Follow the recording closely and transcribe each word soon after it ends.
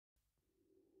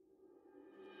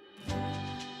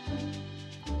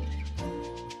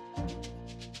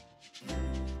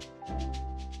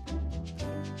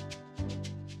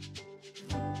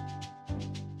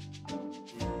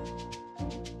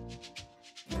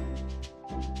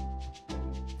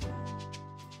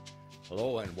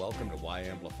Hello and welcome to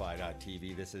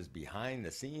YAmplify.tv. This is Behind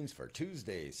the Scenes for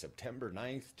Tuesday, September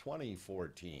 9th,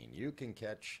 2014. You can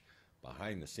catch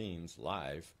Behind the Scenes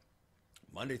live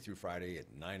Monday through Friday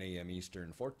at 9 a.m.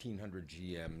 Eastern, 1400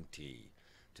 GMT.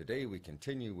 Today we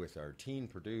continue with our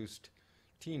teen-produced,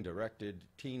 teen-directed,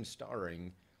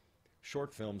 teen-starring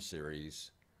short film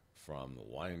series from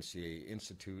the YMCA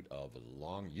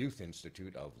Youth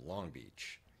Institute of Long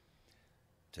Beach.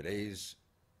 Today's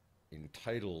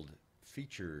entitled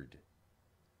featured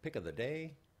pick of the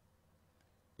day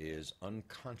is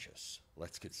Unconscious.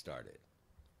 Let's get started.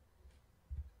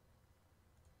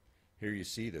 Here you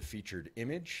see the featured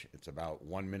image. It's about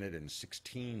 1 minute and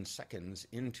 16 seconds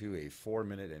into a 4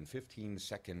 minute and 15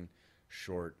 second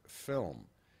short film.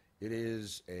 It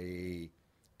is a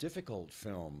difficult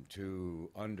film to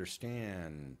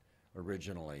understand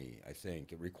originally, I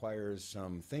think. It requires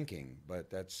some thinking, but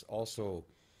that's also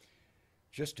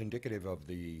just indicative of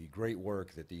the great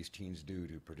work that these teens do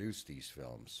to produce these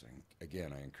films. And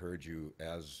again, I encourage you,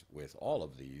 as with all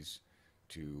of these,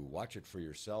 to watch it for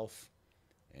yourself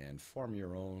and form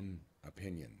your own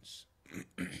opinions.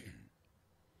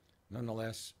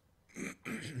 Nonetheless,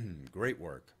 great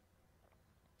work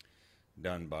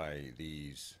done by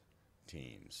these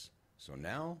teens. So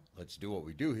now, let's do what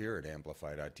we do here at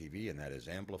Amplify.tv, and that is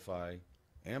amplify,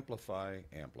 amplify,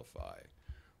 amplify.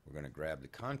 We're going to grab the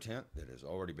content that has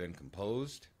already been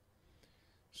composed,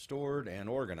 stored, and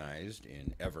organized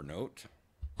in Evernote.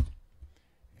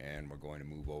 And we're going to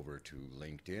move over to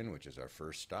LinkedIn, which is our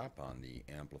first stop on the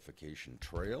amplification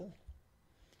trail.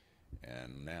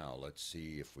 And now let's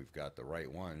see if we've got the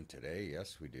right one today.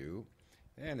 Yes, we do.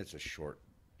 And it's a short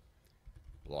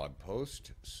blog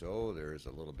post, so there's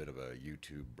a little bit of a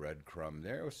YouTube breadcrumb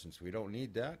there, since we don't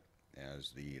need that,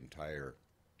 as the entire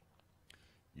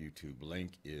YouTube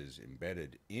link is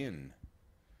embedded in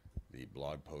the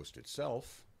blog post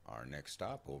itself. Our next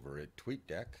stop over at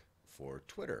TweetDeck for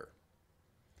Twitter.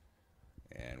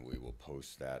 And we will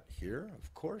post that here,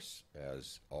 of course.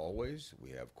 As always,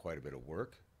 we have quite a bit of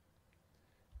work.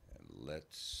 And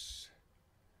let's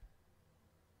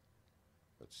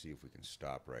see if we can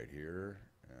stop right here.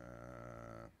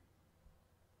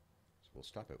 So we'll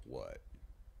stop at what?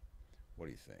 What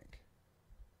do you think?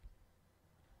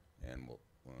 And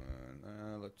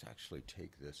let's actually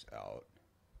take this out.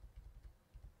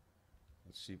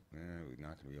 Let's see. We're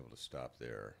not going to be able to stop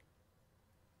there.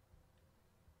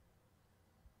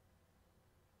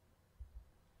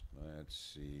 Let's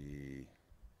see.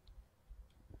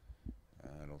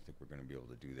 I don't think we're going to be able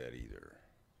to do that either.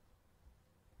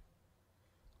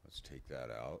 Let's take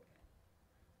that out.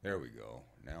 There we go.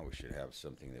 Now we should have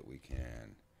something that we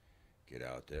can get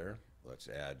out there. Let's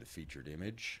add the featured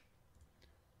image.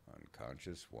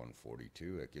 Unconscious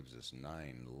 142. That gives us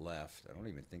 9 left. I don't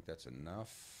even think that's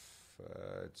enough.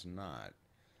 It's not.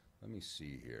 Let me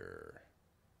see here.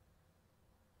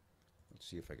 Let's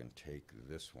see if I can take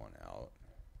this one out.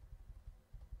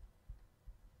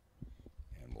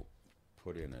 And we'll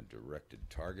put in a directed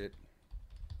target.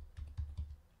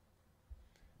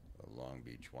 Long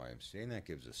Beach YMCA, and that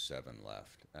gives us 7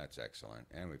 left. That's excellent.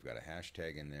 And we've got a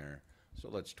hashtag in there, so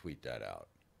let's tweet that out.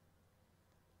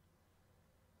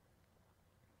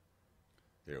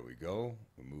 There we go.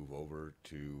 We move over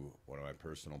to one of my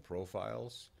personal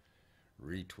profiles,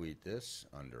 retweet this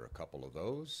under a couple of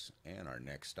those, and our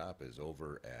next stop is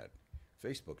over at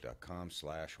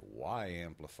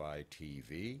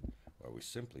facebook.com/YAmplifyTV, where we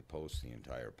simply post the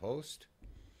entire post.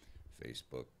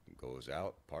 Facebook goes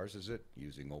out, parses it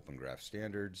using Open Graph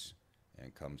standards,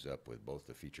 and comes up with both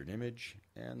the featured image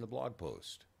and the blog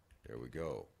post. There we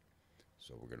go.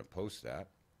 So we're going to post that.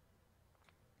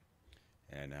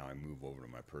 And now I move over to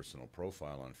my personal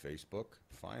profile on Facebook,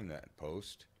 find that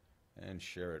post, and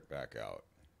share it back out.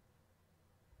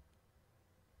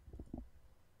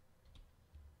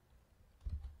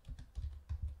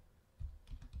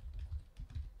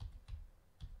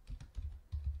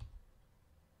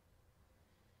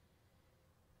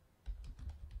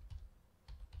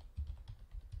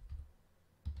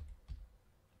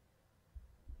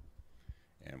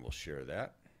 And we'll share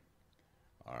that.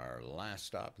 Our last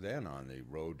stop then on the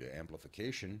road to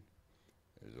amplification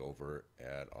is over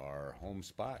at our home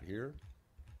spot here,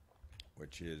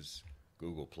 which is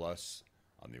Google Plus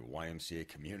on the YMCA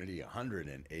community,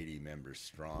 180 members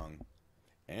strong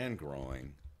and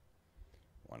growing.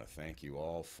 I want to thank you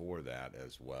all for that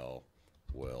as well.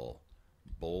 We'll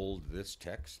bold this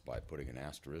text by putting an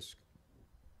asterisk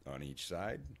on each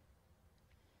side,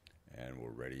 and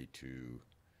we're ready to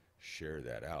share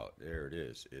that out. There it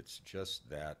is. It's just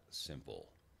that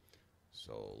simple.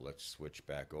 So let's switch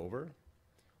back over.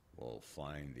 We'll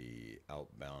find the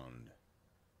outbound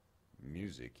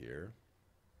music here.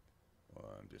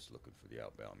 Well, I'm just looking for the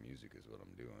outbound music is what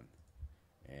I'm doing.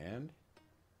 And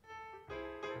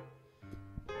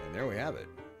there we have it.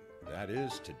 That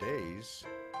is today's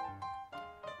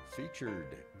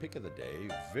featured pick of the day,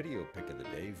 video pick of the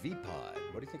day, VPod.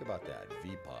 What do you think about that?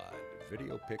 VPod,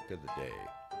 video pick of the day.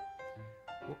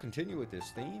 We'll continue with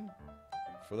this theme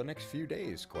for the next few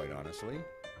days, quite honestly.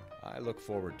 I look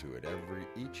forward to it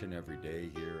each and every day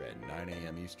here at 9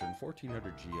 a.m. Eastern,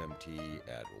 1400 GMT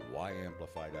at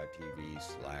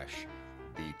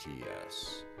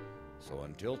yamplify.tv/BTS. So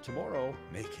until tomorrow,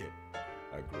 make it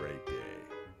a great day.